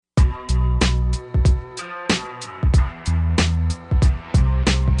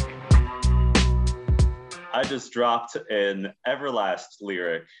just dropped an Everlast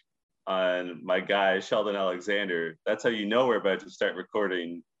lyric on my guy, Sheldon Alexander. That's how you know we're about to start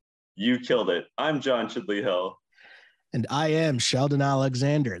recording. You killed it. I'm John Chidley Hill. And I am Sheldon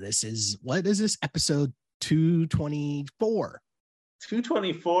Alexander. What is this? Episode 224.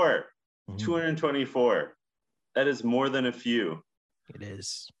 224. 224. That is more than a few. It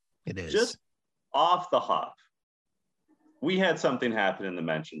is. Just off the hop. We had something happen in the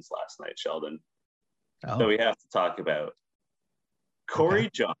mentions last night, Sheldon, that we have to talk about. Corey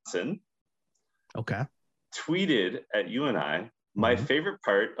Johnson tweeted at you and I, my favorite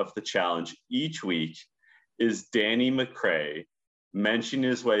part of the challenge each week is Danny McCrae mentioning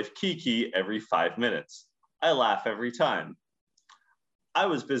his wife Kiki every 5 minutes. I laugh every time. I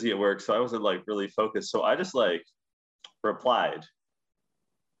was busy at work, so I wasn't really focused. So I just replied,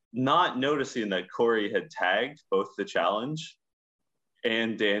 not noticing that Corey had tagged both the challenge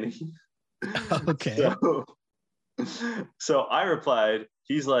and Danny. Okay. So I replied,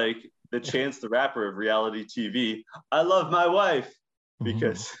 he's like the Chance the Rapper of reality TV. I love my wife,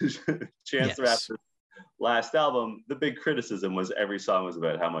 because Chance the Rapper's last album, the big criticism was every song was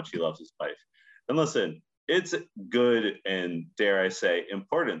about how much he loves his wife. And listen, it's good and, dare I say,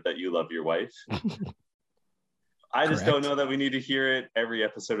 important that you love your wife. I just don't know that we need to hear it every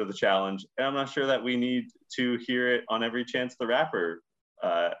episode of the challenge. And I'm not sure that we need to hear it on every Chance the Rapper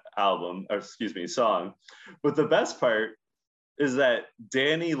song. But the best part is that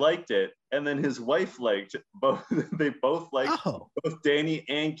Danny liked it, and then his wife liked both. They both liked both Danny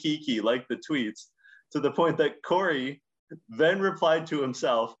and Kiki liked the tweets, to the point that Corey then replied to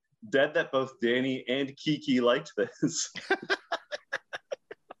himself, dead that both Danny and Kiki liked this.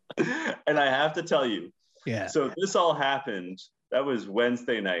 And I have to tell you, so this all happened. That was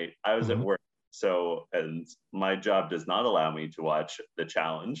Wednesday night. I was at work. So, and my job does not allow me to watch the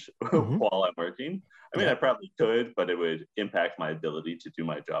challenge while I'm working. I mean, I probably could, but it would impact my ability to do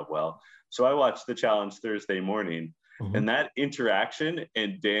my job well. So I watched the challenge Thursday morning, and that interaction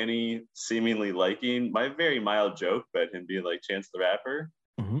and Danny seemingly liking my very mild joke about him being like Chance the Rapper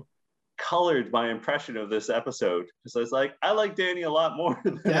colored my impression of this episode. Because I was like, I like Danny a lot more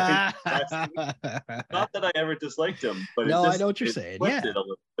than I not that I ever disliked him, but I know what you're saying. It a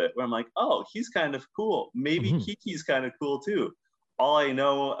little bit where I'm like, oh, he's kind of cool. Maybe Kiki's kind of cool too. All I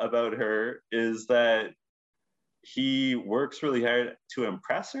know about her is that he works really hard to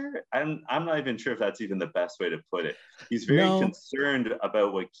impress her. I'm not even sure if that's even the best way to put it. He's very concerned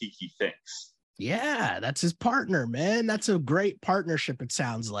about what Kiki thinks. Yeah, that's his partner, man. That's a great partnership, it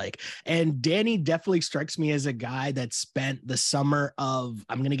sounds like. And Danny definitely strikes me as a guy that spent the summer of,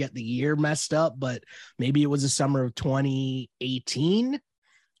 I'm going to get the year messed up, but maybe it was the summer of 2018.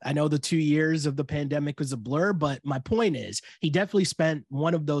 I know the 2 years of the pandemic was a blur, but my point is he definitely spent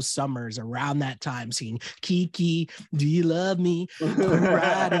one of those summers around that time singing Kiki, do you love me?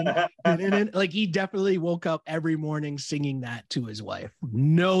 Like he definitely woke up every morning singing that to his wife.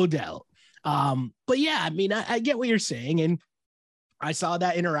 No doubt. But yeah, I mean, I get what you're saying. And I saw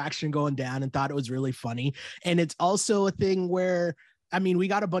that interaction going down and thought it was really funny. And it's also a thing where, I mean, we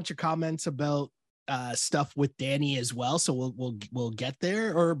got a bunch of comments about stuff with Danny as well. So we'll get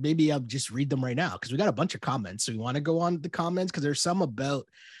there, or maybe I'll just read them right now, because we got a bunch of comments. So we want to go on the comments, because there's some about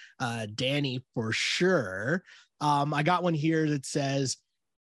Danny for sure. I got one here that says,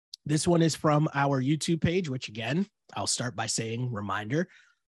 this one is from our YouTube page, which again, I'll start by saying, reminder,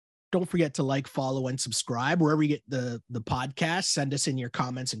 don't forget to like, follow, and subscribe wherever you get the podcast. Send us in your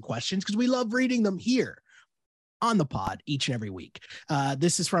comments and questions, because we love reading them here on the pod each and every week.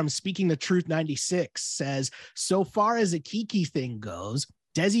 This is from Speaking the Truth 96, says, so far as the Kiki thing goes,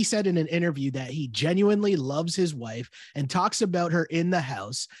 Desi said in an interview that he genuinely loves his wife and talks about her in the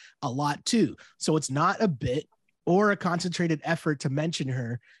house a lot too. So it's not a bit or a concentrated effort to mention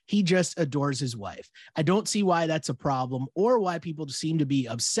her. He just adores his wife. I don't see why that's a problem, or why people seem to be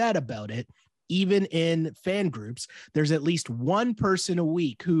upset about it. Even in fan groups, there's at least one person a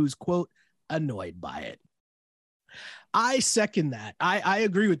week who's, quote, annoyed by it. I second that. I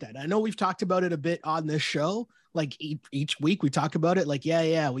agree with that. I know we've talked about it a bit on this show. Like each week we talk about it, like,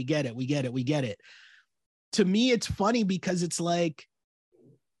 yeah, we get it. To me, it's funny because it's like,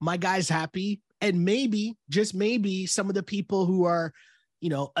 my guy's happy. And maybe, just maybe, some of the people who are,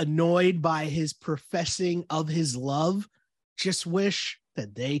 annoyed by his professing of his love just wish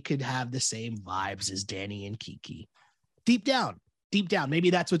that they could have the same vibes as Danny and Kiki. Deep down,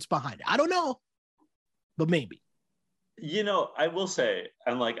 maybe that's what's behind it. I don't know, but maybe. I will say,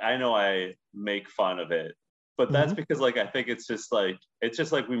 and I know I make fun of it, but that's because I think it's just like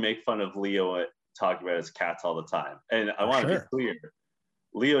we make fun of Leo talking about his cats all the time. And I want to be clear,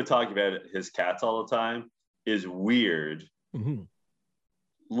 Leo talking about his cats all the time is weird. Mm-hmm.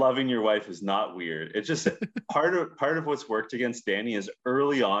 Loving your wife is not weird. It's just part of what's worked against Danny is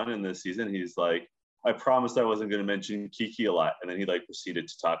early on in this season, he's like, I promised I wasn't going to mention Kiki a lot. And then he like proceeded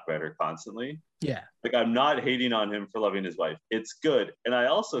to talk about her constantly. Yeah. Like, I'm not hating on him for loving his wife. It's good. And I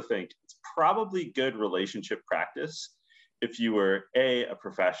also think it's probably good relationship practice if you were a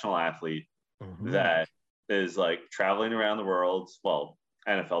professional athlete that is like traveling around the world. Well,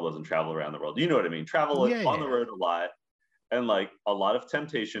 NFL doesn't travel around the world. You know what I mean? Travel on the road a lot, and like a lot of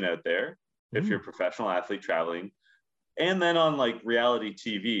temptation out there if you're a professional athlete traveling. And then on like reality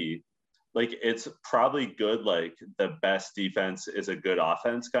TV, like it's probably good, like the best defense is a good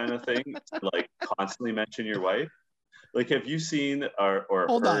offense kind of thing, to like constantly mention your wife. Like, have you seen or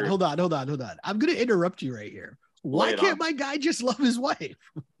hold on. I'm gonna interrupt you right here. Why can't my guy just love his wife?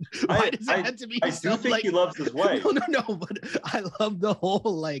 Why does it have to be? I do think he loves his wife. No, but I love the whole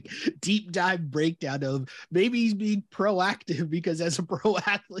like deep dive breakdown of maybe he's being proactive because as a pro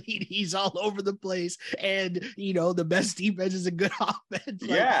athlete, he's all over the place. And, you know, the best defense is a good offense.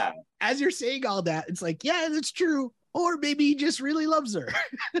 Like, yeah. As you're saying all that, it's like, yeah, that's true. Or maybe he just really loves her.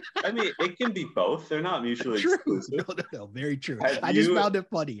 I mean, it can be both. They're not mutually exclusive. No, very true. I just found it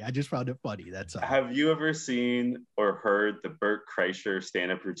funny. That's all. Have you ever seen or heard the Bert Kreischer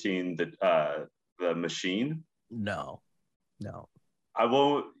stand-up routine, the Machine? No. I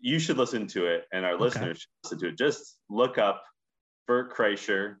won't. You should listen to it, and our listeners should listen to it. Just look up Bert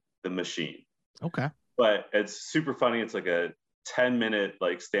Kreischer, the Machine. Okay. But it's super funny. It's like a 10-minute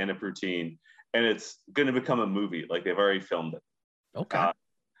like stand-up routine. And it's going to become a movie. Like they've already filmed it. Okay.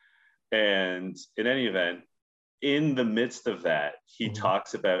 And in any event, in the midst of that, he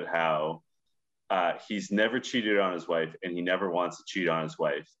talks about how he's never cheated on his wife and he never wants to cheat on his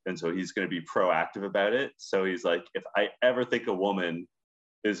wife. And so he's going to be proactive about it. So he's like, if I ever think a woman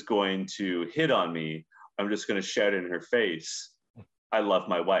is going to hit on me, I'm just going to shout in her face, I love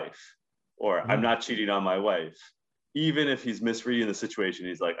my wife, or I'm not cheating on my wife. Even if he's misreading the situation,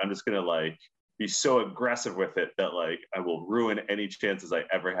 he's like, I'm just going to like, be so aggressive with it that like I will ruin any chances I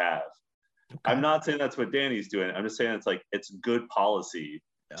ever have. Okay. I'm not saying that's what Danny's doing. I'm just saying it's like it's good policy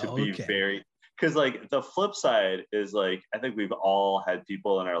to be very, because like the flip side is like I think we've all had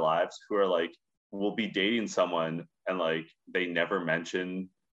people in our lives who are like will be dating someone and like they never mention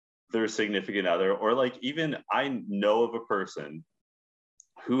their significant other, or like even I know of a person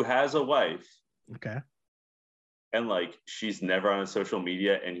who has a wife. Okay. And like she's never on social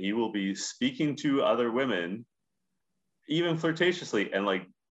media and he will be speaking to other women even flirtatiously and like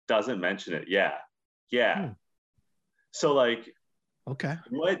doesn't mention it. Yeah. So like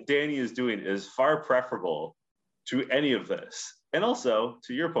what Danny is doing is far preferable to any of this. And also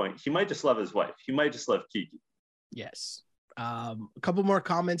to your point, he might just love his wife. He might just love Kiki. Yes. A couple more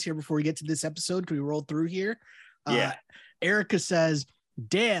comments here before we get to this episode. Can we roll through here? Erica says,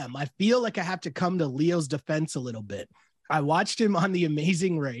 damn, I feel like I have to come to Leo's defense a little bit. I watched him on The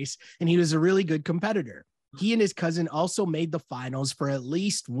Amazing Race, and he was a really good competitor. He and his cousin also made the finals for at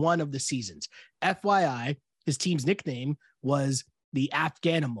least one of the seasons. FYI, his team's nickname was the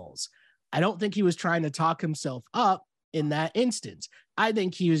Afghanimals. I don't think he was trying to talk himself up in that instance. I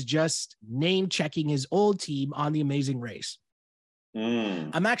think he was just name-checking his old team on The Amazing Race.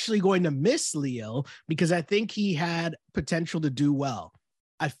 I'm actually going to miss Leo because I think he had potential to do well.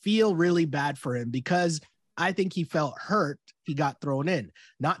 I feel really bad for him because I think he felt hurt he got thrown in.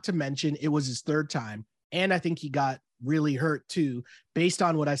 Not to mention it was his third time. And I think he got really hurt too, based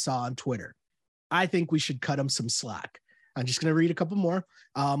on what I saw on Twitter. I think we should cut him some slack. I'm just going to read a couple more.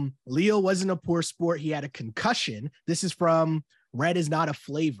 Leo wasn't a poor sport. He had a concussion. This is from Red is Not a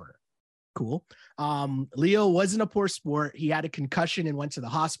Flavor. Cool. Leo wasn't a poor sport. He had a concussion and went to the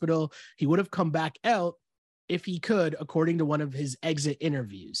hospital. He would have come back out if he could, according to one of his exit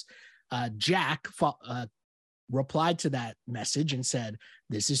interviews. Jack replied to that message and said,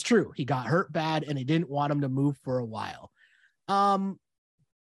 this is true. He got hurt bad and they didn't want him to move for a while. I'll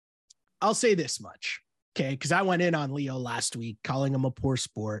say this much, okay? Because I went in on Leo last week, calling him a poor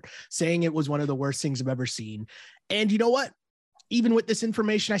sport, saying it was one of the worst things I've ever seen. And you know what? Even with this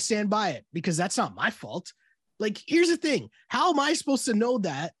information, I stand by it because that's not my fault. Like, here's the thing. How am I supposed to know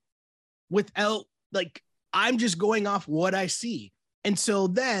that without, like, I'm just going off what I see? And so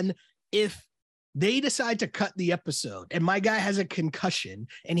then if they decide to cut the episode and my guy has a concussion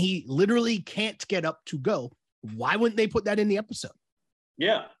and he literally can't get up to go, why wouldn't they put that in the episode?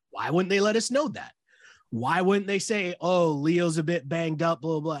 Yeah. Why wouldn't they let us know that? Why wouldn't they say, oh, Leo's a bit banged up,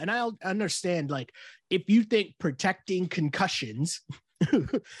 blah, blah, blah. And I'll understand, like, if you think protecting concussions,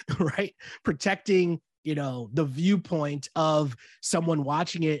 right? Protecting you know, the viewpoint of someone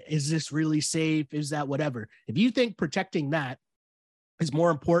watching it. Is this really safe? Is that whatever? If you think protecting that is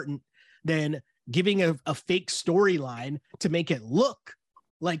more important than giving a fake storyline to make it look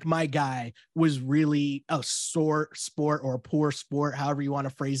like my guy was really a sore sport or a poor sport, however you want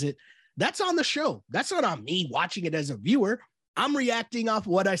to phrase it, that's on the show. That's not on me watching it as a viewer. I'm reacting off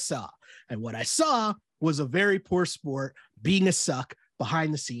what I saw. And what I saw was a very poor sport being a suck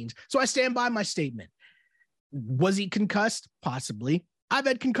behind the scenes. So I stand by my statement. Was he concussed? Possibly. I've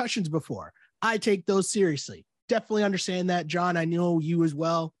had concussions before. I take those seriously. Definitely understand that, John. I know you as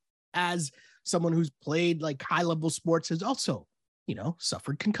well, as someone who's played like high-level sports, has also, you know,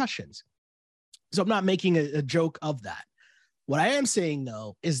 suffered concussions. So I'm not making a joke of that. What I am saying,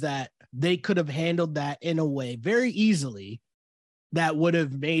 though, is that they could have handled that in a way very easily that would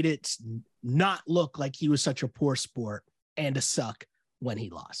have made it not look like he was such a poor sport and a suck when he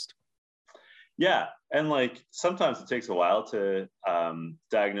lost. Yeah. And like sometimes it takes a while to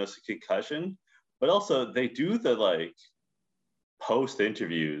diagnose a concussion, but also they do the like post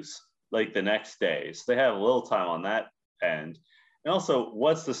interviews like the next day. So they have a little time on that end. And also,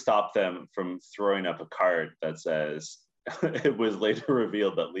 what's to stop them from throwing up a card that says it was later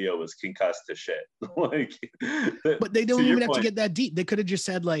revealed that Leo was concussed to shit? Like, but they don't even have to get that deep. They could have just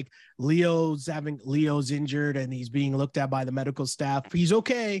said like Leo's injured and he's being looked at by the medical staff. He's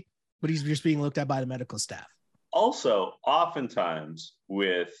okay, but he's just being looked at by the medical staff. Also, oftentimes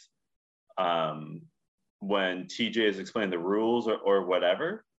with when TJ is explaining the rules or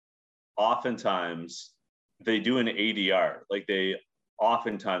whatever, oftentimes they do an ADR. Like they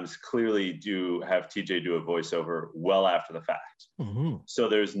oftentimes clearly do have TJ do a voiceover well after the fact. Mm-hmm. So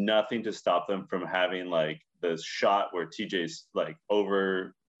there's nothing to stop them from having like the shot where TJ's like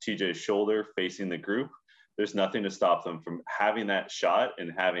over TJ's shoulder facing the group. There's nothing to stop them from having that shot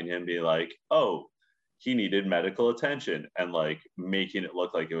and having him be like, oh, he needed medical attention, and like making it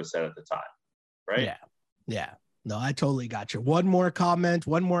look like it was said at the time. Right? Yeah. Yeah. No, I totally got you. One more comment.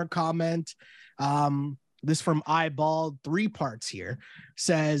 This from Eyeball, 3 parts here,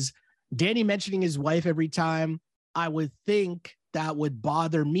 says, Danny mentioning his wife every time, I would think that would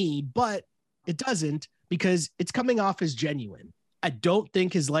bother me, but it doesn't because it's coming off as genuine. I don't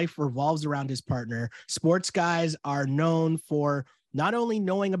think his life revolves around his partner. Sports guys are known for not only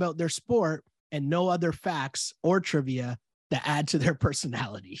knowing about their sport and no other facts or trivia that add to their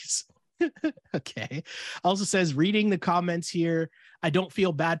personalities. Okay. Also says, reading the comments here, I don't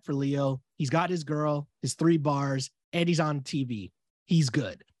feel bad for Leo. He's got his girl, his 3 bars, and he's on TV. He's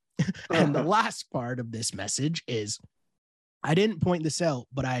good. And the last part of this message is, I didn't point this out,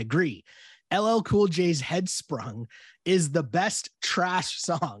 but I agree. LL Cool J's Head Sprung is the best trash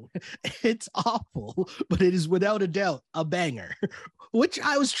song. It's awful, but it is without a doubt a banger, which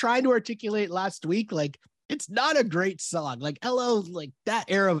I was trying to articulate last week. Like, it's not a great song. Like LL, like that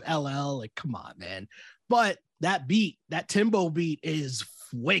era of LL, like, come on, man. But that beat, that Timbo beat is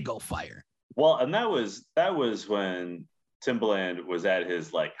fuego fire. Well, and that was when Timbaland was at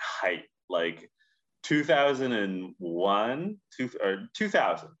his like height, like 2001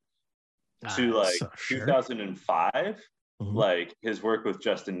 2000 to like 2005. Mm-hmm. Like his work with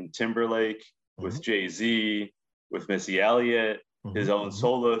Justin Timberlake, mm-hmm. with Jay-Z, with Missy Elliott, mm-hmm. his own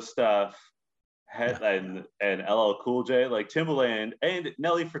solo stuff. And LL Cool J, like Timbaland and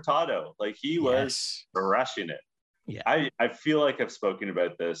Nelly Furtado, like he was crushing it. Yeah, I feel like I've spoken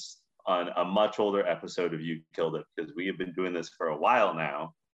about this on a much older episode of You Killed It, because we have been doing this for a while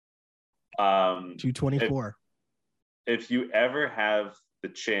now. 224. If you ever have the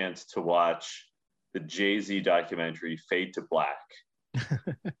chance to watch the Jay-Z documentary Fade to Black,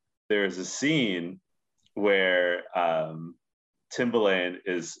 there's a scene where Timbaland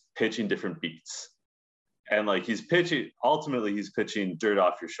is pitching different beats, and like he's pitching Dirt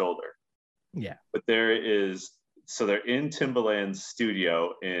Off Your Shoulder. Yeah. But they're in Timbaland's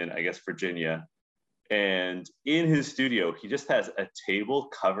studio in, I guess, Virginia. And in his studio, he just has a table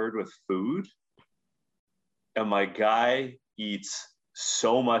covered with food. And my guy eats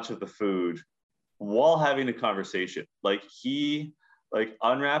so much of the food while having a conversation. Like he like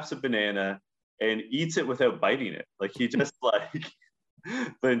unwraps a banana and eats it without biting it. Like he just like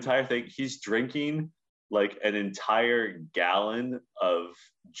the entire thing. He's drinking like an entire gallon of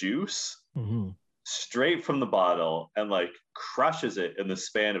juice mm-hmm. straight from the bottle and like crushes it in the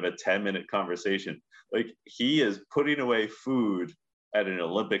span of a 10-minute conversation. Like he is putting away food at an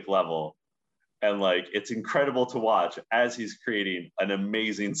Olympic level. And like, it's incredible to watch as he's creating an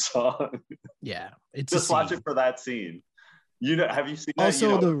amazing song. Yeah. It's just watch it for that scene. You know, have you seen that?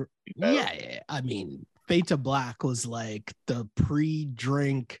 Also, I mean, Fade to Black was like the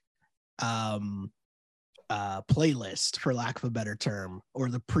pre-drink playlist, for lack of a better term, or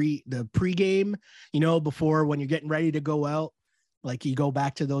the pregame, you know, before when you're getting ready to go out. Like you go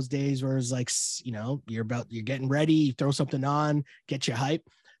back to those days where it's like, you know, you're getting ready, you throw something on, get you hype.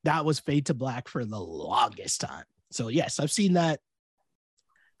 That was Fade to Black for the longest time. So yes, I've seen that.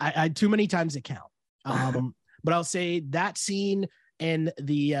 I too many times to count. But I'll say that scene and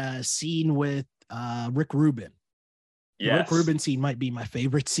the scene with Rick Rubin. Yes. The Rick Rubin scene might be my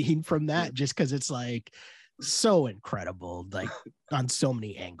favorite scene from that, just because it's like so incredible, like on so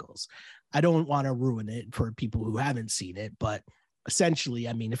many angles. I don't want to ruin it for people who haven't seen it, but essentially,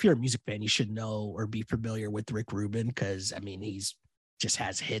 I mean, if you're a music fan, you should know or be familiar with Rick Rubin, because I mean, he's just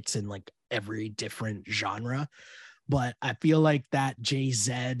has hits in like every different genre. But I feel like that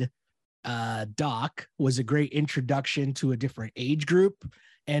Jay-Z doc was a great introduction to a different age group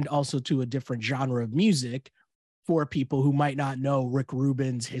and also to a different genre of music for people who might not know Rick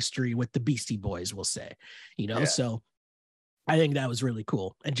Rubin's history with the Beastie Boys, we'll say, you know. Yeah. So I think that was really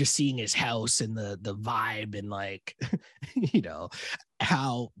cool. And just seeing his house and the vibe, and like, you know,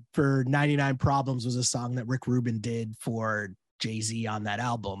 how for 99 Problems was a song that Rick Rubin did for Jay-Z on that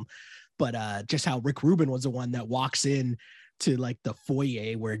album. But just how Rick Rubin was the one that walks in to like the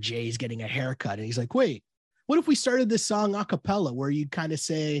foyer where Jay's getting a haircut. And he's like, wait, what if we started this song a cappella where you kind of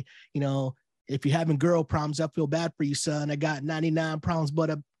say, you know, if you're having girl problems, I feel bad for you, son. I got 99 problems, but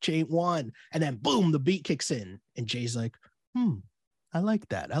I ain't one. And then boom, the beat kicks in. And Jay's like, I like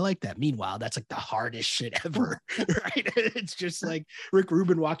that. I like that. Meanwhile, that's like the hardest shit ever, right? It's just like Rick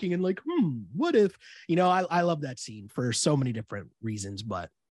Rubin walking in like, what if, you know, I love that scene for so many different reasons, but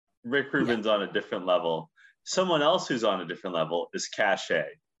Rick Rubin's on a different level. Someone else who's on a different level is Cache,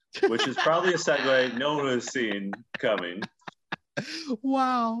 which is probably a segue no one has seen coming.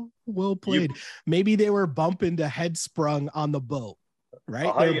 Wow. Well played. Maybe they were bumping to Headsprung on the boat,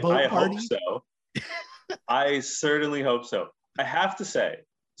 right? Their boat party? Hope so. I certainly hope so. I have to say,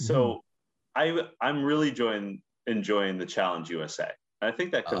 so I'm really enjoying the Challenge USA. And I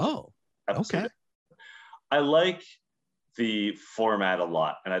think that comes okay. I like the format a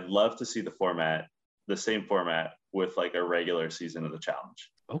lot, and I'd love to see the same format with like a regular season of the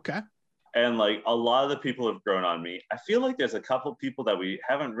Challenge. Okay. And like a lot of the people have grown on me. I feel like there's a couple people that we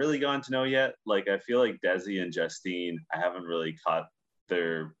haven't really gotten to know yet. Like I feel like Desi and Justine, I haven't really caught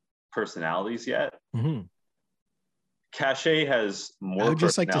their personalities yet. Cache has more. I would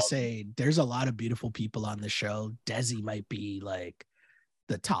just like to say there's a lot of beautiful people on the show. Desi might be like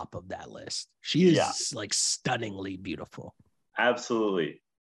the top of that list. She is like stunningly beautiful. Absolutely.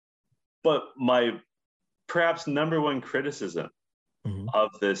 But my perhaps number one criticism of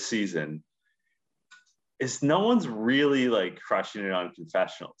this season is no one's really like crushing it on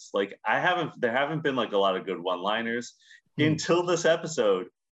confessionals. Like there haven't been like a lot of good one-liners until this episode,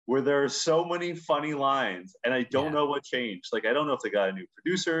 where there are so many funny lines, and I don't know what changed. Like, I don't know if they got a new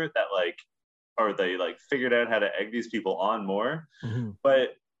producer that like, or they like figured out how to egg these people on more.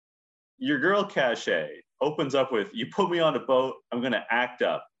 But your girl Cache opens up with, "You put me on a boat, I'm gonna act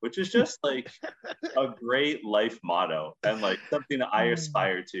up," which is just like a great life motto and like something I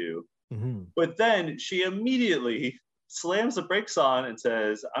aspire to. But then she immediately slams the brakes on and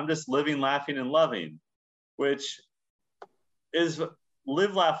says, "I'm just living, laughing, and loving," which is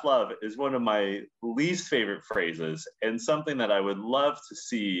 "live, laugh, love" is one of my least favorite phrases, and something that I would love to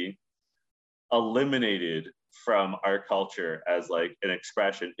see eliminated from our culture as like an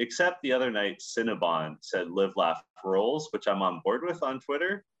expression. Except the other night, Cinnabon said "live, laugh, rolls," which I'm on board with on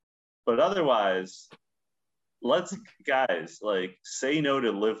Twitter. But otherwise, let's guys like say no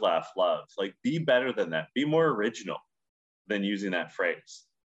to "live, laugh, love." Like, be better than that. Be more original than using that phrase.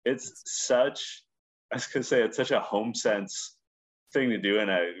 It's such, I was gonna say, it's such a home sense thing to do,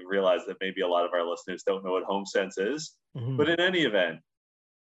 and I realize that maybe a lot of our listeners don't know what home sense is. But in any event,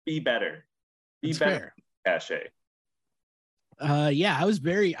 be better. Be better, Cache. I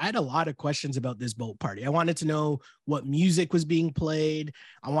had a lot of questions about this boat party. I wanted to know what music was being played.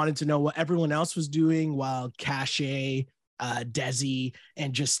 I wanted to know what everyone else was doing while Cache, Desi,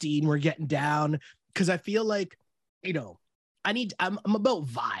 and Justine were getting down. Because I feel like, you know, I'm about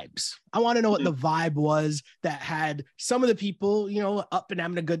vibes. I want to know what the vibe was that had some of the people, you know, up and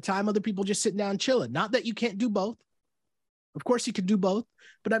having a good time, other people just sitting down chilling. Not that you can't do both. Of course you could do both,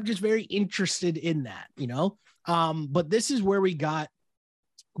 but I'm just very interested in that, you know? But this is where we got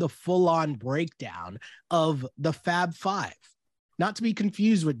the full-on breakdown of the Fab Five. Not to be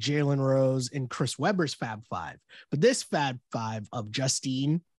confused with Jalen Rose and Chris Webber's Fab Five, but this Fab Five of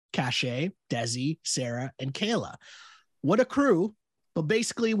Justine, Cache, Desi, Sarah, and Kayla. What a crew. But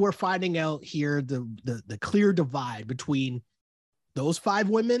basically we're finding out here the clear divide between those five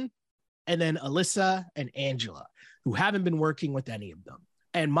women and then Alyssa and Angela, who haven't been working with any of them.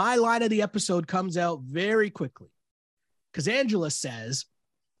 And my line of the episode comes out very quickly because Angela says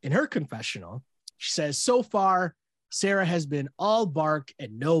in her confessional, she says, so far, Sarah has been all bark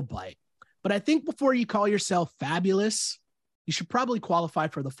and no bite. But I think before you call yourself fabulous, you should probably qualify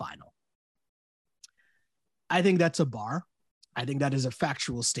for the final. I think that's a bar. I think that is a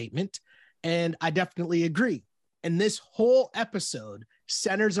factual statement. And I definitely agree. And this whole episode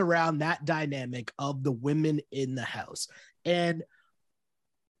centers around that dynamic of the women in the house. And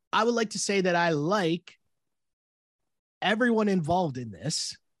I would like to say that I like everyone involved in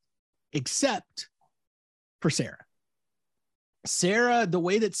this, except for Sarah. Sarah, the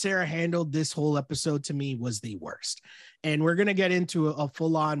way that Sarah handled this whole episode to me was the worst. And we're going to get into a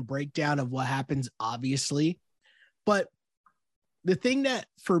full-on breakdown of what happens, obviously. But the thing that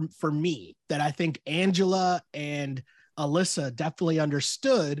for me that I think Angela and Alyssa definitely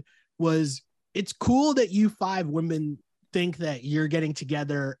understood was it's cool that you 5 women think that you're getting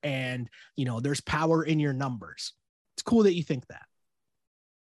together and, you know, there's power in your numbers. It's cool that you think that.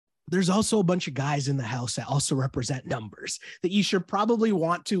 There's also a bunch of guys in the house that also represent numbers that you should probably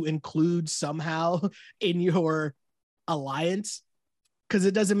want to include somehow in your alliance because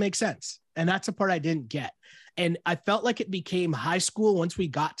it doesn't make sense. And that's a part I didn't get. And I felt like it became high school once we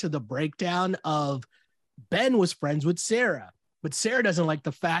got to the breakdown of Ben was friends with Sarah, but Sarah doesn't like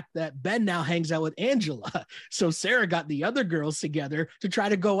the fact that Ben now hangs out with Angela. So Sarah got the other girls together to try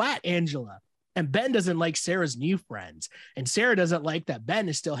to go at Angela. And Ben doesn't like Sarah's new friends. And Sarah doesn't like that Ben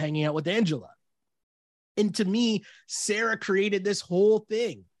is still hanging out with Angela. And to me, Sarah created this whole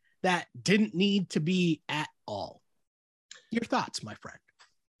thing that didn't need to be at all. Your thoughts, my friend?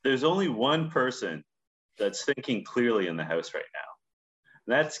 There's only one person that's thinking clearly in the house right now.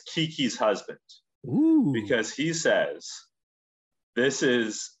 And that's Kiki's husband. Ooh. Because he says, this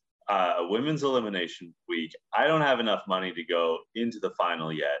is a women's elimination week. I don't have enough money to go into the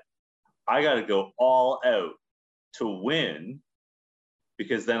final yet. I got to go all out to win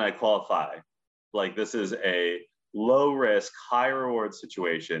because then I qualify. Like, this is a low risk, high reward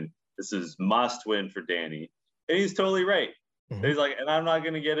situation. This is must win for Danny. And he's totally right. Mm-hmm. He's like, and I'm not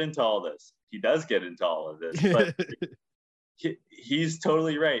going to get into all this. He does get into all of this, but he's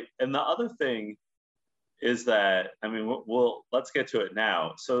totally right. And the other thing is that, I mean, let's get to it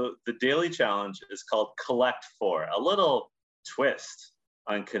now. So the daily challenge is called Collect 4, a little twist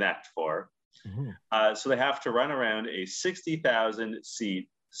on Connect 4. Mm-hmm. So they have to run around a 60,000 seat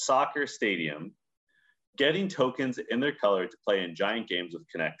soccer stadium, getting tokens in their color to play in giant games with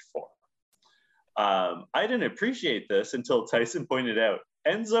Connect 4. I didn't appreciate this until Tyson pointed out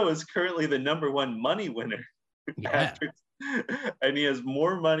Enzo is currently the #1 money winner. Yeah. And he has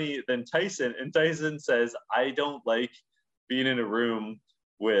more money than Tyson. And Tyson says, I don't like being in a room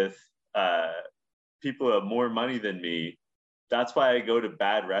with people who have more money than me. That's why I go to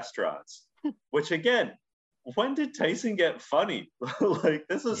bad restaurants. Which, again, when did Tyson get funny? Like,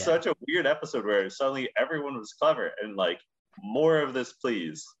 this is such a weird episode where suddenly everyone was clever. And, like, more of this,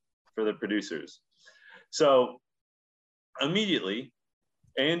 please, for the producers. So immediately,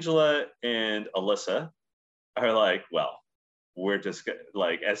 Angela and Alyssa are like, well, we're just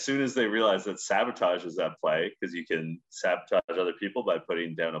like, as soon as they realize that sabotage is at play, because you can sabotage other people by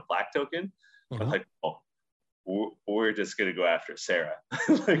putting down a black token, they're like, oh, we're just going to go after Sarah.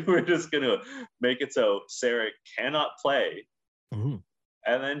 Like, we're just going to make it so Sarah cannot play. Mm-hmm.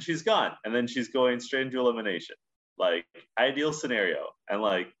 And then she's gone. And then she's going straight into elimination. Like, ideal scenario. And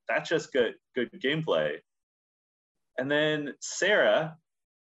like, that's just good gameplay. And then Sarah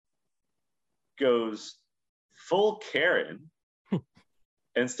goes full Karen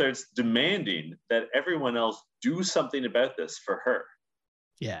and starts demanding that everyone else do something about this for her.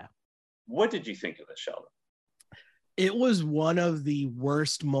 Yeah. What did you think of this, Sheldon? It was one of the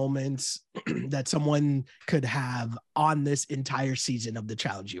worst moments that someone could have on this entire season of the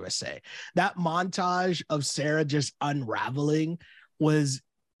Challenge USA. That montage of Sarah just unraveling was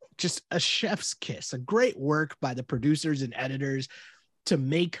just a chef's kiss, a great work by the producers and editors to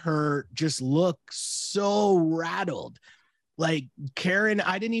make her just look so rattled. Like, Karen,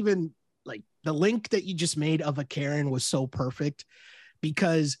 I didn't even like the link that you just made of a Karen was so perfect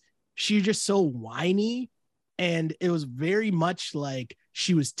because she's just so whiny. And it was very much like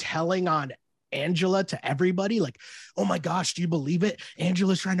she was telling on Angela to everybody, like, oh my gosh, do you believe it?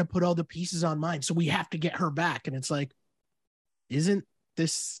 Angela's trying to put all the pieces on mine, so we have to get her back. And it's like, isn't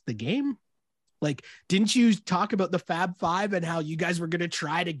this the game? Like, didn't you talk about the Fab Five and how you guys were going to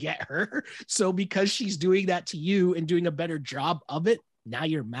try to get her? So because she's doing that to you and doing a better job of it, now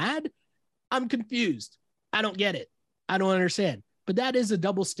you're mad? I'm confused. I don't get it. I don't understand. but that is a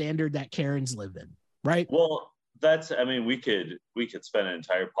double standard that Karens live in, right? Well, we could spend an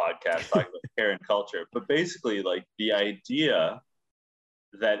entire podcast talking about Karen culture, but basically, like, the idea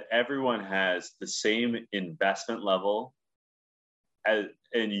that everyone has the same investment level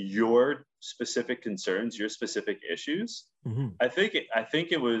in your specific concerns, your specific issues. Mm-hmm. I think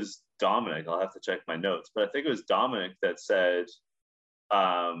it was Dominic. I'll have to check my notes, but I think it was Dominic that said,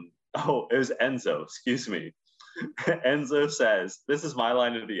 it was Enzo. Excuse me. Enzo says, "This is my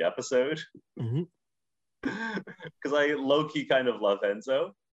line of the episode," because I low-key kind of love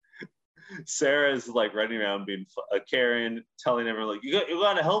Enzo. Sarah's like running around being a Karen, telling everyone, like, you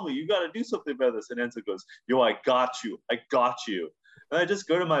got to help me, you got to do something about this. And Enzo goes, "Yo, I got you. And I just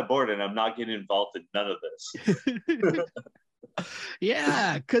go to my board and I'm not getting involved in none of this.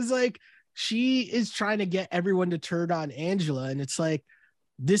 Yeah, because like she is trying to get everyone to turn on Angela. And it's like,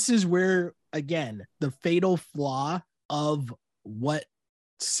 this is where, again, the fatal flaw of what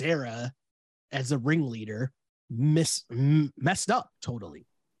Sarah as a ringleader messed up totally.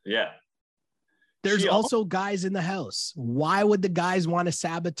 Yeah. There's also guys in the house. Why would the guys want to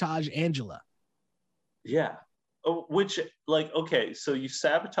sabotage Angela? Yeah. Which, like, okay, so you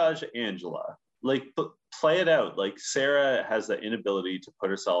sabotage Angela, like, play it out. Like, Sarah has the inability to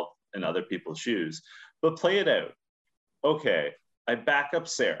put herself in other people's shoes, but play it out. Okay, I back up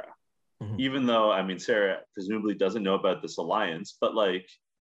Sarah, even though, I mean, Sarah presumably doesn't know about this alliance, but like,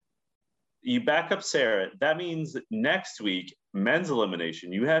 you back up Sarah. That means that next week, men's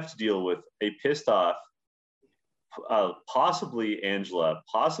elimination, you have to deal with a pissed off, possibly Angela,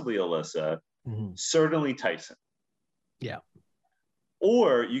 possibly Alyssa, certainly Tyson. Yeah.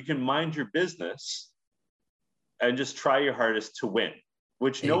 Or you can mind your business and just try your hardest to win,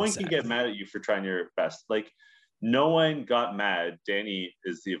 which no one can get mad at you for trying your best. Like, no one got mad. Danny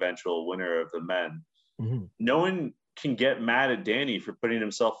is the eventual winner of the men. No one can get mad at Danny for putting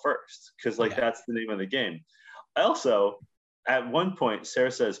himself first, because that's the name of the game. Also, at one point,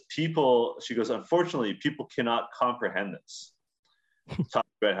 Sarah says, she goes, "Unfortunately, people cannot comprehend this." Talk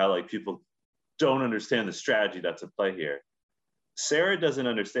about how, like, people don't understand the strategy that's at play here. Sarah doesn't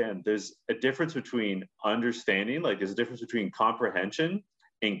understand. There's a difference between understanding, like, there's a difference between comprehension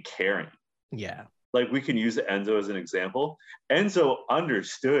and caring. Yeah. Like, we can use Enzo as an example. Enzo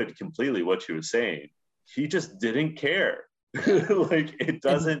understood completely what she was saying. He just didn't care. Like, it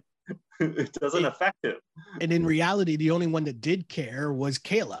doesn't affect him. And in reality, the only one that did care was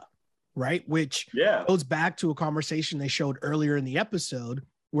Kayla, right? Which goes back to a conversation they showed earlier in the episode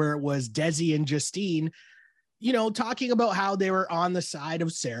where it was Desi and Justine, you know, talking about how they were on the side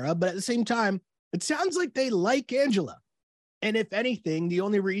of Sarah, but at the same time, it sounds like they like Angela. And if anything, the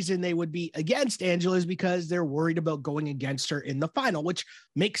only reason they would be against Angela is because they're worried about going against her in the final, which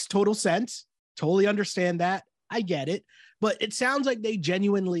makes total sense. Totally understand that. I get it. But it sounds like they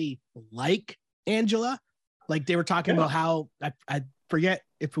genuinely like Angela. Like, they were talking about how, I forget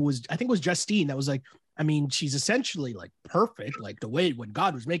if it was, I think it was Justine that was like, I mean, she's essentially like perfect, like the way when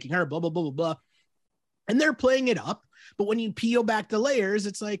God was making her, blah, blah, blah, blah, blah. And they're playing it up. But when you peel back the layers,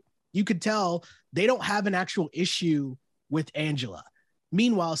 it's like, you could tell they don't have an actual issue with Angela.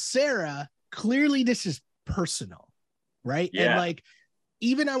 Meanwhile, Sarah, clearly this is personal, right? Yeah. And like,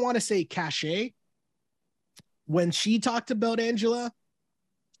 even I want to say Cachet, when she talked about Angela,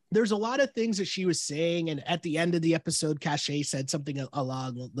 there's a lot of things that she was saying. And at the end of the episode, Cachet said something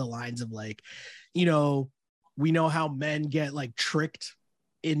along the lines of like, you know, we know how men get like tricked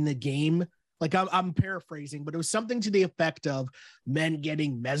in the game. Like, I'm paraphrasing, but it was something to the effect of men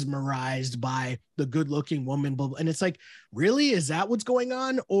getting mesmerized by the good looking woman. And it's like, really, is that what's going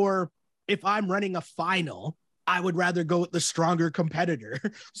on? Or if I'm running a final, I would rather go with the stronger competitor.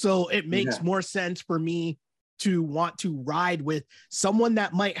 So it makes more sense for me to want to ride with someone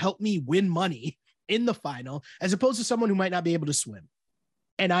that might help me win money in the final, as opposed to someone who might not be able to swim.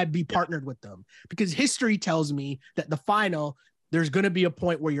 And I'd be partnered with them, because history tells me that the final, there's going to be a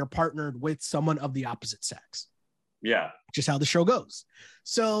point where you're partnered with someone of the opposite sex. Yeah. Just how the show goes.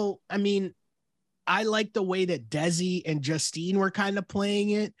 So, I mean, I like the way that Desi and Justine were kind of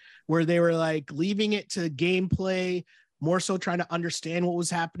playing it, where they were like leaving it to gameplay, more so trying to understand what was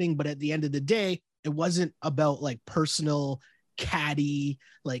happening. But at the end of the day, it wasn't about like personal, catty,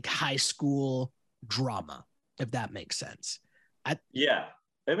 like high school drama, if that makes sense. Yeah,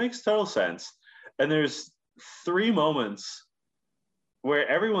 it makes total sense. And there's 3 moments where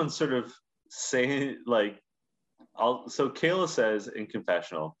everyone's sort of saying, like, so Kayla says in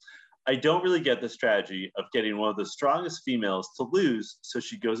confessional, "I don't really get the strategy of getting one of the strongest females to lose so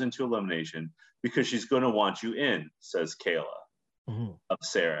she goes into elimination, because she's going to want you in," says Kayla of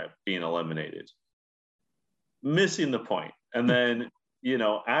Sarah being eliminated. Missing the point. And then,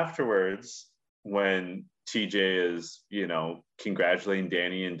 afterwards, when TJ is, congratulating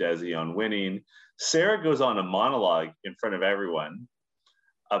Danny and Desi on winning, Sarah goes on a monologue in front of everyone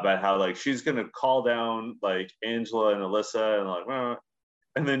about how like she's gonna call down like Angela and Alyssa and like, well,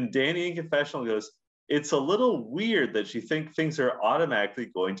 and then Danny in confessional goes, it's a little weird that she thinks things are automatically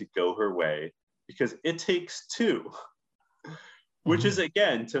going to go her way because it takes two, which is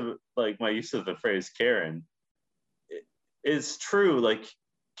again, to like my use of the phrase Karen, is true. Like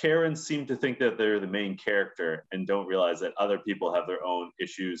Karens seem to think that they're the main character and don't realize that other people have their own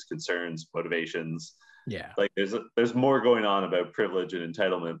issues, concerns, motivations. Yeah. Like there's more going on about privilege and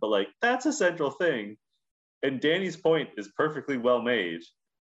entitlement, but like that's a central thing. And Danny's point is perfectly well made.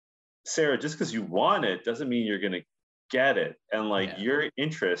 Sarah, just because you want it doesn't mean you're going to get it. And like your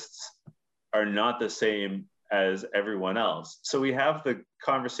interests are not the same as everyone else. So we have the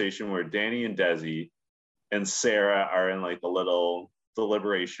conversation where Danny and Desi and Sarah are in like the little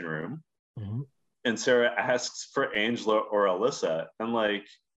deliberation room. And Sarah asks for Angela or Alyssa. And like,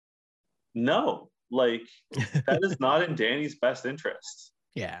 no, like that is not in Danny's best interest.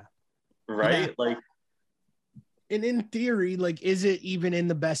 Yeah. Right? Yeah. Like, and in theory, like, is it even in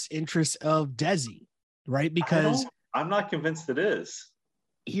the best interest of Desi? Right? Because I'm not convinced it is.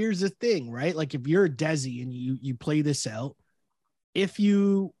 Here's the thing, right? Like if you're Desi and you play this out, if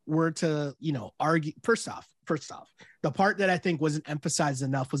you were to, argue, first off, the part that I think wasn't emphasized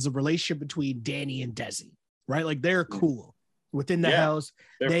enough was the relationship between Danny and Desi, right? Like they're cool within the house.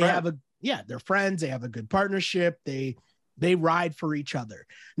 They friends. They're friends. They have a good partnership. They ride for each other.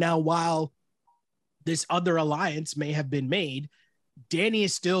 Now, while this other alliance may have been made, Danny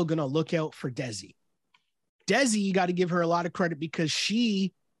is still going to look out for Desi. Desi, you got to give her a lot of credit because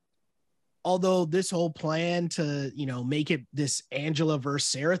although this whole plan to, make it this Angela versus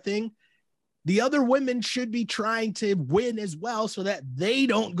Sarah thing, the other women should be trying to win as well so that they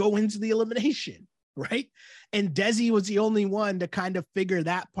don't go into the elimination, right? And Desi was the only one to kind of figure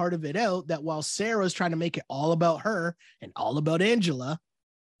that part of it out, that while Sarah's trying to make it all about her and all about Angela,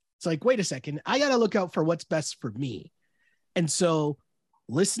 it's like, wait a second, I got to look out for what's best for me. And so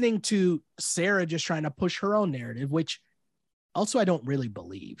listening to Sarah just trying to push her own narrative, which also I don't really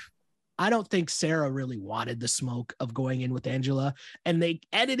believe. I don't think Sarah really wanted the smoke of going in with Angela, and they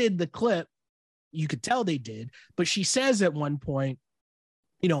edited the clip. You could tell they did, but she says at one point,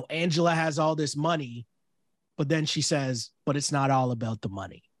 Angela has all this money, but then she says, but it's not all about the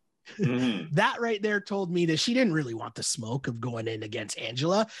money. That right there told me that she didn't really want the smoke of going in against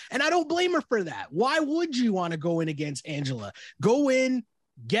Angela. And I don't blame her for that. Why would you want to go in against Angela? Go in,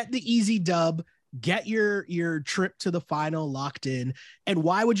 get the easy dub, get your trip to the final locked in. And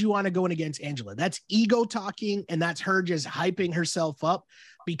why would you want to go in against Angela? That's ego talking, and that's her just hyping herself up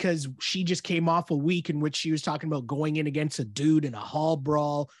because she just came off a week in which she was talking about going in against a dude in a hall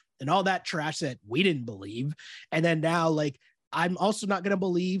brawl and all that trash that we didn't believe. And then now, like, I'm also not going to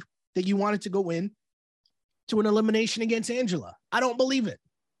believe that you wanted to go in to an elimination against Angela. I don't believe it.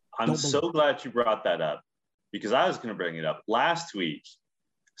 I'm so glad you brought that up because I was going to bring it up. Last week,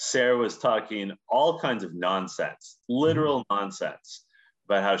 Sarah was talking all kinds of nonsense, literal nonsense,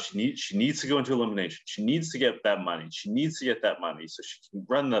 about how she needs to go into elimination. She needs to get that money. She needs to get that money so she can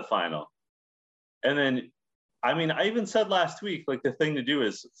run the final. And then, I mean, I even said last week, like the thing to do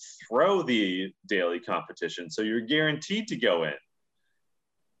is throw the daily competition so you're guaranteed to go in.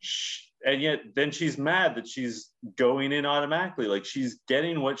 And yet then she's mad that she's going in automatically. Like she's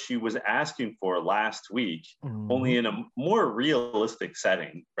getting what she was asking for last week, only in a more realistic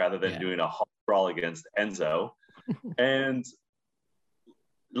setting rather than doing a brawl against Enzo. And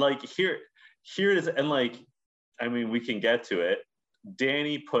like here it is. And like, I mean, we can get to it.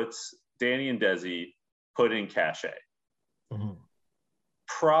 Danny and Desi put in Cachet.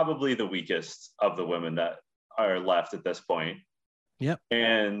 Probably the weakest of the women that are left at this point. Yep.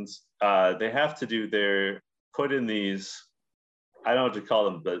 And they have to put in these, I don't know what to call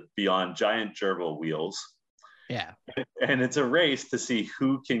them, but beyond giant gerbil wheels. Yeah. And it's a race to see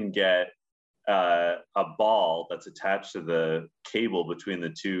who can get a ball that's attached to the cable between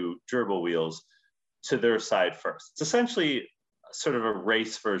the two gerbil wheels to their side first. It's essentially sort of a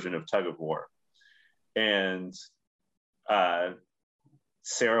race version of tug of war. And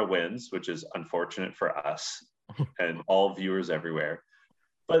Sarah wins, which is unfortunate for us and all viewers everywhere.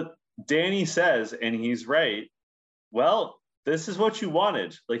 But Danny says, and he's right, well, this is what you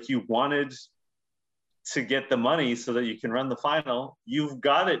wanted. Like you wanted to get the money so that you can run the final. You've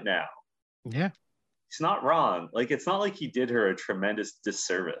got it now. Yeah. He's not wrong. Like, it's not like he did her a tremendous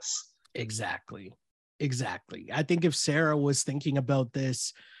disservice. Exactly. I think if Sarah was thinking about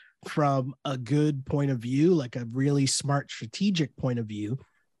this from a good point of view, like a really smart strategic point of view,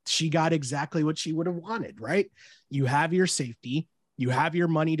 she got exactly what she would have wanted, right? You have your safety, you have your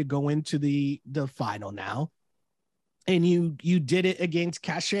money to go into the final now, and you did it against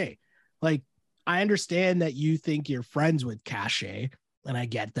Cachet. Like, I understand that you think you're friends with Cachet, and I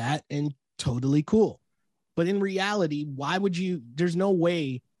get that, and totally cool. But in reality, why would you? There's no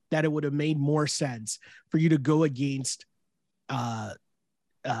way that it would have made more sense for you to go against Angela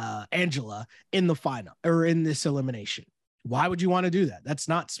in the final or in this elimination. Why would you want to do that? That's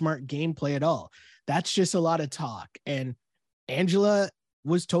not smart gameplay at all. That's just a lot of talk. And Angela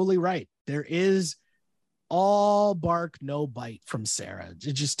was totally right. There is all bark, no bite from Sarah. It's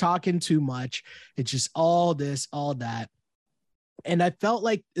just talking too much. It's just all this, all that. And I felt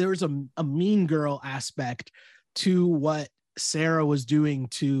like there was a mean girl aspect to what Sarah was doing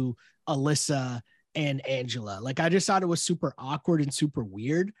to Alyssa and Angela. Like, I just thought it was super awkward and super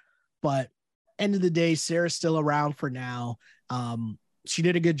weird, but end of the day, Sarah's still around for now. She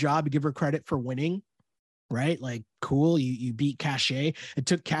did a good job. Give her credit for winning, right? Like, cool. You beat Cachet. It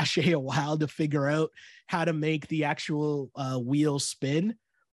took Cachet a while to figure out how to make the actual wheel spin.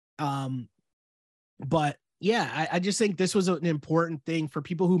 But yeah, I just think this was an important thing for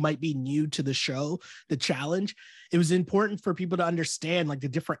people who might be new to the show, the challenge. It was important for people to understand like the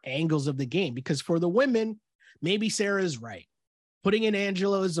different angles of the game, because for the women, maybe Sarah is right. Putting in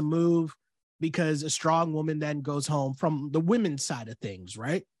Angela is a move because a strong woman then goes home from the women's side of things,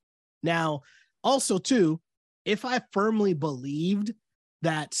 right? Now, also too, if I firmly believed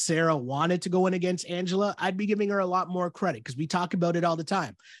that Sarah wanted to go in against Angela, I'd be giving her a lot more credit, because we talk about it all the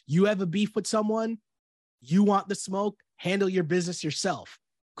time. You have a beef with someone, you want the smoke, handle your business yourself.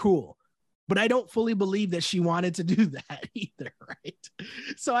 Cool. But I don't fully believe that she wanted to do that either, right?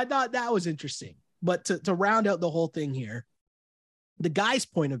 So I thought that was interesting. But to round out the whole thing here, the guy's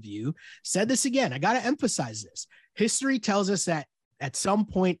point of view said this again. I got to emphasize this. History tells us that at some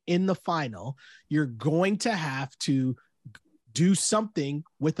point in the final, you're going to have to do something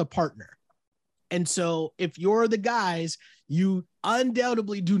with a partner. And so if you're the guys, you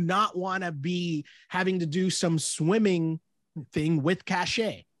undoubtedly do not want to be having to do some swimming thing with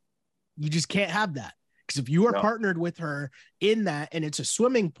Cachet. You just can't have that. Because if you are partnered with her in that, and it's a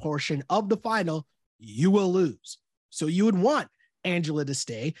swimming portion of the final, you will lose. So you would want Angela to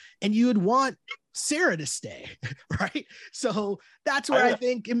stay, and you would want Sarah to stay, right? So that's where I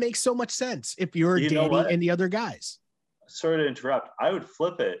think it makes so much sense if you're Danny and the other guys. Sorry to interrupt. I would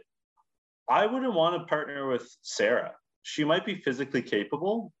flip it. I wouldn't want to partner with Sarah. She might be physically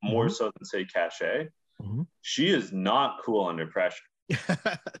capable, more so than, say, Cachet. She is not cool under pressure.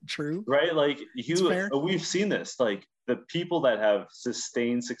 True. Right? Like, we've seen this. Like, the people that have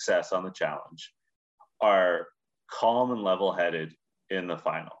sustained success on the challenge are calm and level-headed in the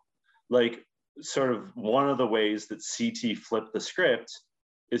final. Like, sort of one of the ways that CT flipped the script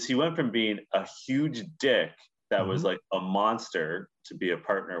is he went from being a huge dick that was like a monster to be a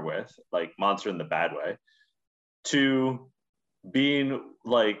partner with, like monster in the bad way, to being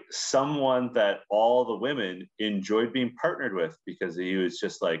like someone that all the women enjoyed being partnered with, because he was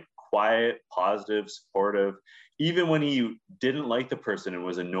just like quiet, positive, supportive. Even when he didn't like the person and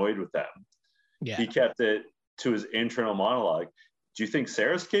was annoyed with them, he kept it to his internal monologue. Do you think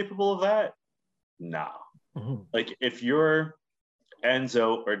Sarah's capable of that? No. Like, if you're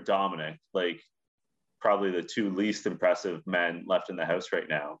Enzo or Dominic, like probably the two least impressive men left in the house right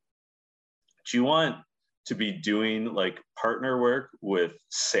now, do you want to be doing like partner work with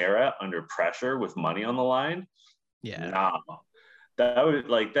Sarah under pressure with money on the line? No.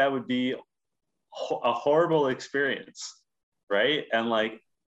 That would be a horrible experience, right? And like,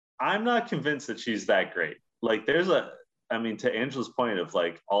 I'm not convinced that she's that great. Like, to Angela's point of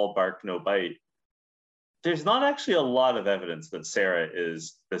like all bark, no bite, there's not actually a lot of evidence that Sarah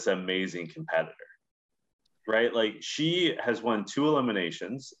is this amazing competitor, right? Like, she has won 2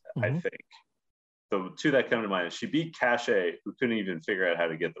 eliminations, I think. The 2 that come to mind is she beat Cachet, who couldn't even figure out how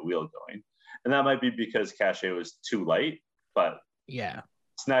to get the wheel going. And that might be because Cachet was too light, but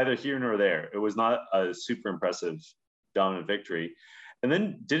it's neither here nor there. It was not a super impressive dominant victory. And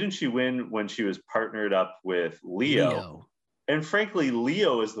then didn't she win when she was partnered up with Leo? And frankly,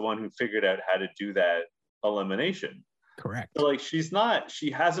 Leo is the one who figured out how to do that elimination. Correct. So like,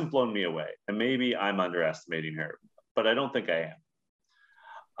 she hasn't blown me away. And maybe I'm underestimating her, but I don't think I am.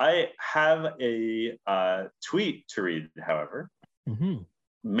 I have a tweet to read, however.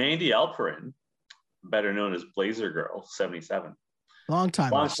 Mandy Alperin, better known as Blazer Girl 77. Long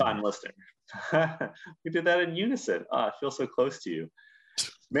time listener. We did that in unison. I feel so close to you.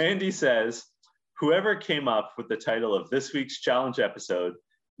 Mandy says, whoever came up with the title of this week's challenge episode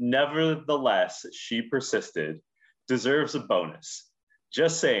Nevertheless, she persisted. Deserves a bonus.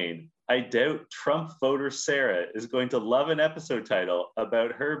 Just saying, I doubt Trump voter Sarah is going to love an episode title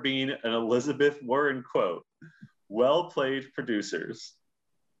about her being an Elizabeth Warren quote. Well played, producers.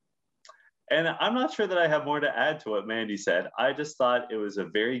 And I'm not sure that I have more to add to what Mandy said. I just thought it was a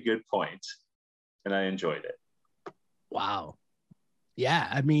very good point, and I enjoyed it. Wow. Yeah,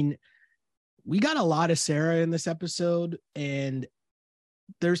 I mean, we got a lot of Sarah in this episode, and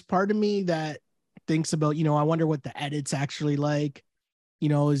there's part of me that thinks about, I wonder what the edit's actually like.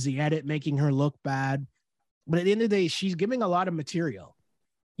 Is the edit making her look bad? But at the end of the day, she's giving a lot of material,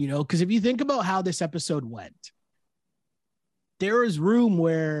 because if you think about how this episode went, there is room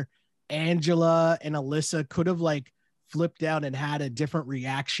where Angela and Alyssa could have like flipped out and had a different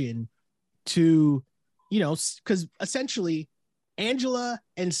reaction to, because essentially Angela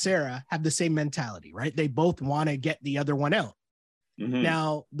and Sarah have the same mentality, right? They both want to get the other one out. Mm-hmm.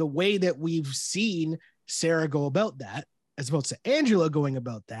 Now, the way that we've seen Sarah go about that, as opposed to Angela going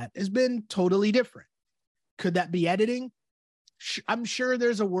about that, has been totally different. Could that be editing? I'm sure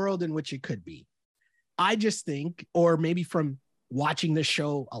there's a world in which it could be. I just think, or maybe from watching this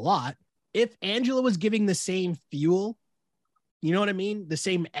show a lot, if Angela was giving the same fuel, you know what I mean? The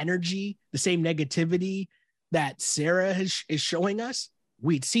same energy, the same negativity that Sarah is showing us,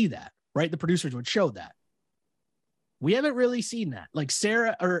 we'd see that, right? The producers would show that. We haven't really seen that. Like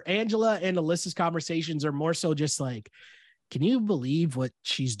Sarah or Angela and Alyssa's conversations are more so just like, can you believe what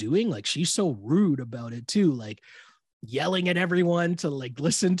she's doing? Like, she's so rude about it too. Like yelling at everyone to like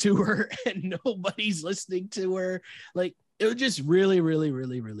listen to her and nobody's listening to her. Like, it was just really, really,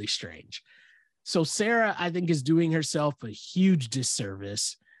 really, really strange. So Sarah, I think, is doing herself a huge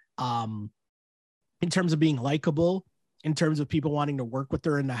disservice in terms of being likable, in terms of people wanting to work with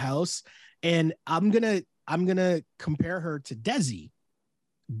her in the house. And I'm gonna compare her to Desi.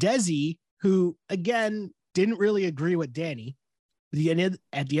 Desi, who again didn't really agree with Danny. At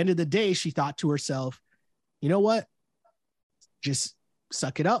the end of the day, she thought to herself, you know what? Just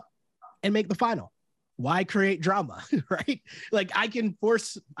suck it up and make the final. Why create drama, right? Like I can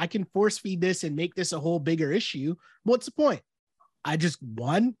force feed this and make this a whole bigger issue. What's the point? I just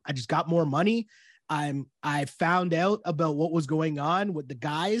won. I just got more money. I found out about what was going on with the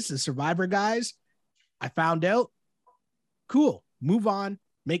guys, the Survivor guys. I found out. Cool. Move on.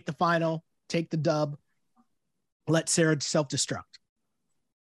 Make the final. Take the dub. Let Sarah self-destruct.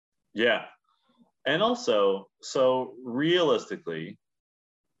 Yeah. And also, so realistically,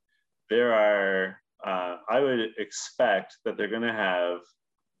 there are, I would expect that they're going to have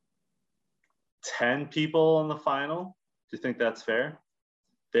 10 people in the final. Do you think that's fair?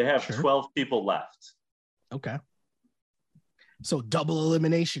 They have 12 people left. Okay. So double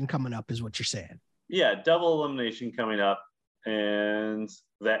elimination coming up is what you're saying. Yeah, double elimination coming up. And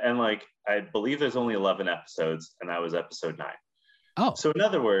like, I believe there's only 11 episodes, and that was episode 9. Oh. So in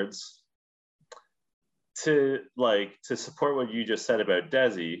other words, to support what you just said about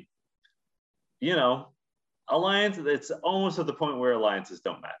Desi, alliance, it's almost at the point where alliances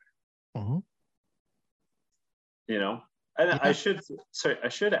don't matter. Mm-hmm. And yeah. I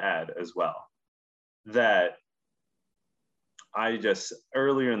should add as well that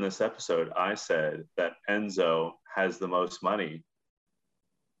earlier in this episode, I said that Enzo has the most money,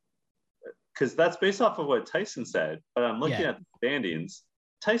 because that's based off of what Tyson said, but I'm looking at the standings.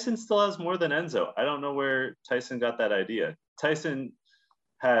 Tyson still has more than Enzo. I don't know where Tyson got that idea. Tyson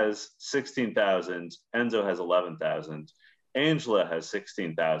has 16,000. Enzo has 11,000. Angela has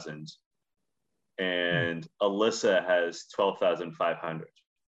 16,000. And Alyssa has 12,500.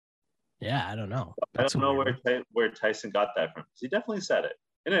 Yeah, I don't know. I don't know where Tyson got that from. He definitely said it.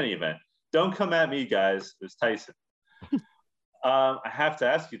 In any event, don't come at me, guys. It was Tyson. I have to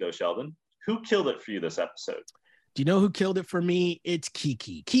ask you, though, Sheldon, who killed it for you this episode? Do you know who killed it for me? It's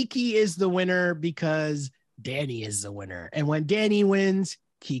Kiki. Kiki is the winner because Danny is the winner. And when Danny wins,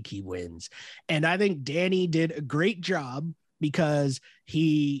 Kiki wins. And I think Danny did a great job because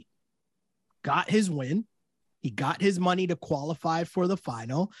he got his win. He got his money to qualify for the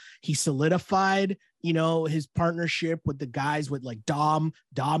final. He solidified, his partnership with the guys with like Dom.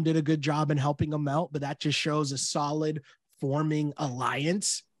 Dom did a good job in helping him out, but that just shows a solid forming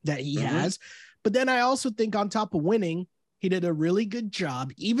alliance that he has. But then I also think on top of winning, he did a really good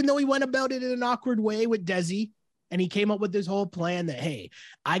job, even though he went about it in an awkward way with Desi, and he came up with this whole plan that, hey,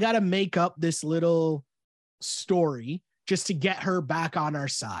 I got to make up this little story just to get her back on our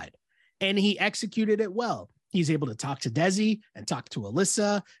side. And he executed it well. He's able to talk to Desi and talk to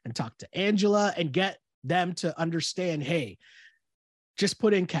Alyssa and talk to Angela and get them to understand, hey, just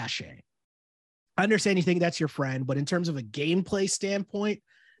put in cachet. I understand you think that's your friend, but in terms of a gameplay standpoint,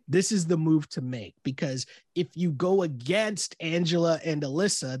 this is the move to make, because if you go against Angela and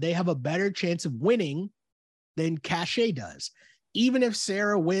Alyssa, they have a better chance of winning than Cachet does. Even if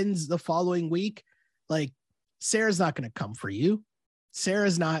Sarah wins the following week, like, Sarah's not going to come for you.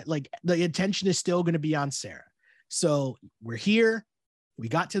 Sarah's not, like, the attention is still going to be on Sarah. So we're here. We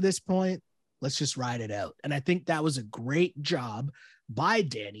got to this point. Let's just ride it out. And I think that was a great job by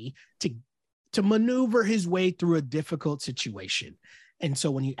Danny to maneuver his way through a difficult situation. And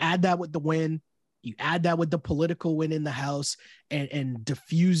so when you add that with the win, you add that with the political win in the House and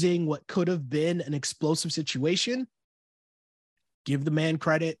diffusing what could have been an explosive situation, give the man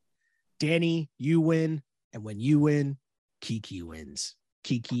credit. Danny, you win. And when you win, Kiki wins.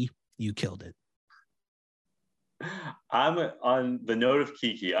 Kiki, you killed it. I'm on the note of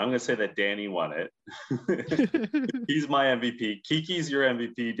Kiki. I'm going to say that Danny won it. He's my MVP. Kiki's your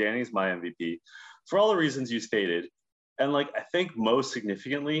MVP. Danny's my MVP for all the reasons you stated. And like, I think most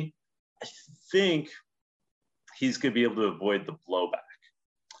significantly, I think he's going to be able to avoid the blowback.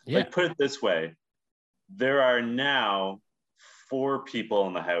 Yeah. Like, put it this way. There are now 4 people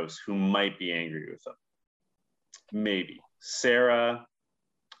in the House who might be angry with him. Maybe Sarah,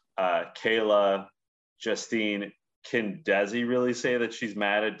 Kayla, Justine. Can Desi really say that she's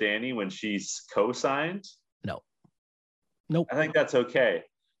mad at Danny when she's co-signed? No. Nope. I think that's okay.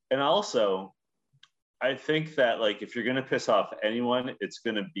 And also, I think that, like, if you're going to piss off anyone, it's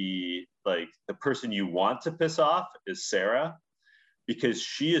going to be, like, the person you want to piss off is Sarah, because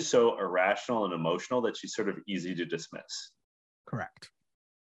she is so irrational and emotional that she's sort of easy to dismiss. Correct.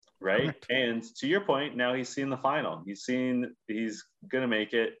 Right? Correct. And to your point, now he's seen the final. He's going to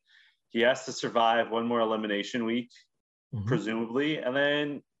make it. He has to survive one more elimination week, presumably. And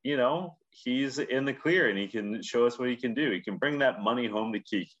then, you know, he's in the clear and he can show us what he can do. He can bring that money home to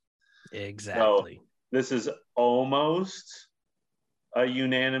Kiki. Exactly. So this is almost a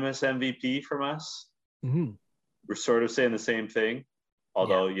unanimous MVP from us. Mm-hmm. We're sort of saying the same thing.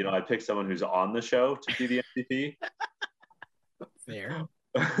 Although, you know, I picked someone who's on the show to be the MVP. Fair.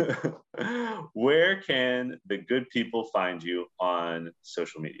 Where can the good people find you on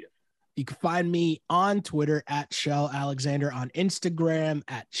social media? You can find me on Twitter at Shell Alexander, on Instagram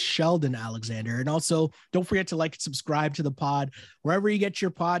at Sheldon Alexander. And also, don't forget to like and subscribe to the pod wherever you get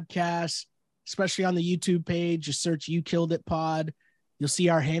your podcasts, especially on the YouTube page. Just search You Killed It Pod. You'll see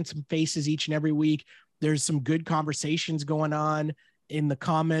our handsome faces each and every week. There's some good conversations going on in the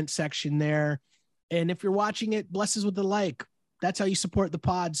comment section there. And if you're watching it, bless us with a like. That's how you support the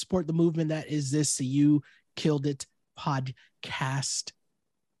pod, support the movement that is this You Killed It podcast.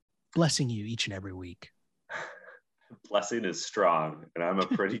 Blessing you each and every week. Blessing is strong, and I'm a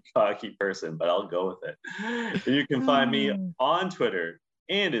pretty cocky person, but I'll go with it. And you can find me on Twitter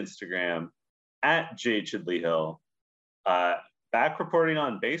and Instagram at Jay Chidley Hill. Back reporting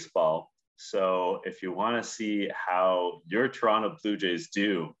on baseball. So if you want to see how your Toronto Blue Jays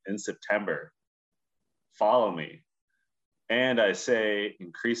do in September, follow me. And I say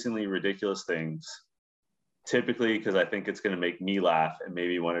increasingly ridiculous things, typically because I think it's going to make me laugh and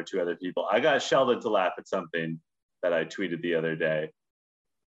maybe 1 or 2 other people. I got Sheldon to laugh at something that I tweeted the other day.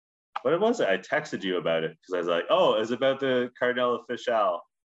 What was it? I texted you about it because I was like, oh, it's about the Cardinal Official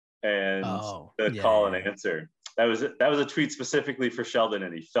and the call and answer. That was a tweet specifically for Sheldon,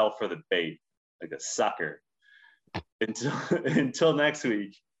 and he fell for the bait like a sucker. Until next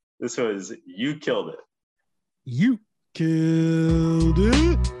week, this was You Killed It. You killed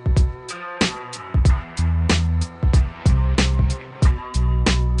it.